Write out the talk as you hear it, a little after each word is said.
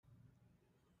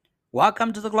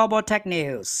Welcome to the Global Tech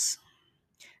News.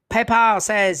 PayPal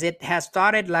says it has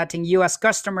started letting US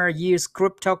customers use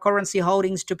cryptocurrency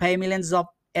holdings to pay millions of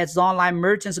its online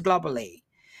merchants globally.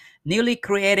 Newly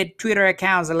created Twitter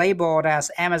accounts labeled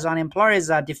as Amazon employees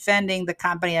are defending the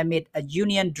company amid a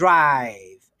union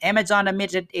drive. Amazon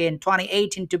admitted in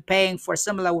 2018 to paying for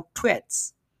similar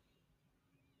tweets.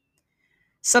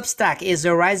 Substack is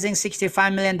raising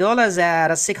 $65 million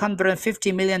at a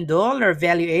 $650 million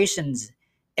valuations.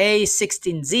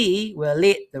 A16Z will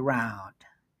lead the round.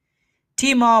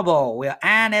 T-Mobile will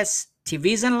end its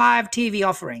TVs and live TV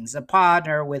offerings, a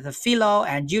partner with Philo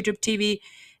and YouTube TV,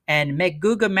 and make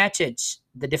Google Message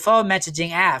the default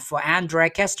messaging app for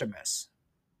Android customers.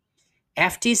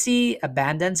 FTC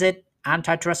abandons its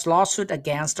antitrust lawsuit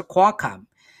against Qualcomm,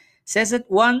 says it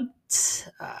wants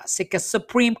seek a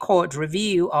Supreme Court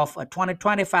review of a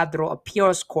 2020 federal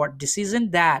appeals court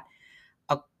decision that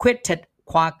acquitted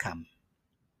Qualcomm.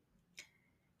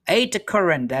 8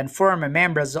 current and former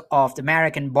members of the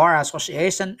American Bar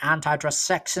Association antitrust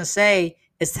section say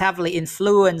it's heavily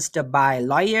influenced by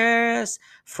lawyers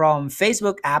from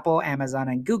Facebook, Apple, Amazon,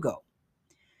 and Google.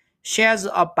 Shares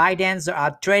of ByteDance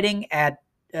are trading at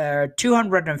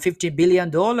 $250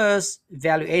 billion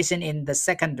valuation in the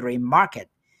secondary market.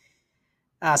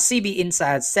 CB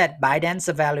Insights said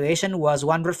ByteDance's valuation was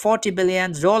 $140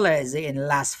 billion in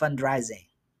last fundraising.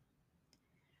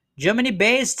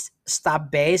 Germany-based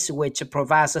Starbase, which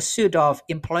provides a suite of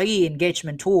employee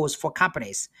engagement tools for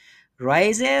companies,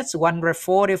 raises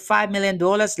 $145 million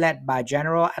led by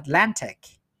General Atlantic.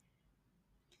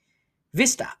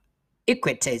 Vista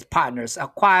Equity Partners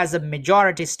acquires a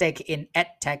majority stake in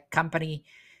edtech company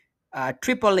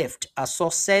TripleLift, a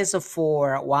source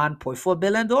for $1.4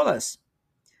 billion.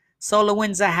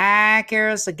 SolarWinds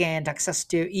hackers gained access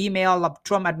to email of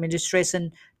Trump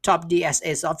administration top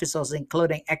DSA officials,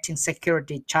 including acting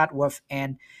security Chadworth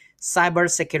and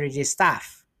cybersecurity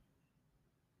staff.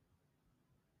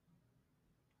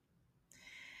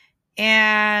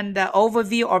 And the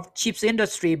overview of chips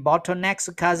industry bottlenecks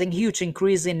causing huge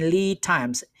increase in lead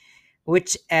times,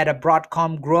 which at a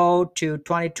Broadcom grow to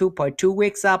 22.2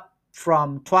 weeks, up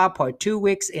from 12.2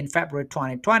 weeks in February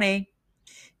 2020.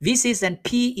 VCs and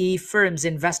PE firms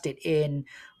invested in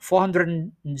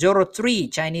 403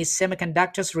 Chinese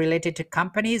semiconductors related to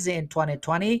companies in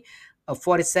 2020, a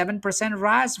 47%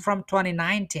 rise from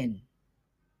 2019.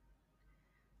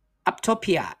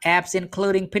 Uptopia apps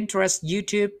including Pinterest,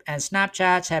 YouTube, and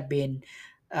Snapchat have been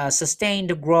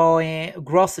sustained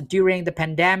growth during the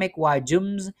pandemic, while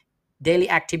Zoom's daily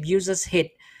active users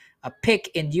hit a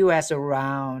peak in US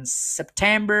around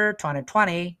September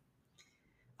 2020.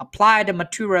 Applied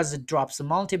Materials drops a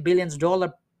multi-billion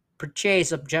dollar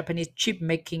purchase of Japanese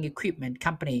chip-making equipment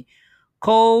company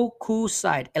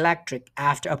Kokusai Electric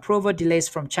after approval delays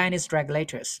from Chinese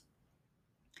regulators.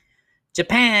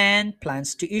 Japan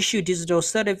plans to issue digital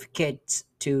certificates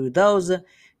to those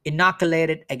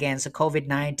inoculated against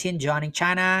COVID-19, joining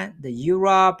China, the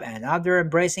Europe, and other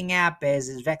embracing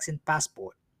app-based vaccine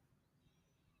passport.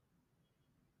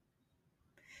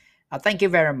 Thank you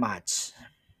very much.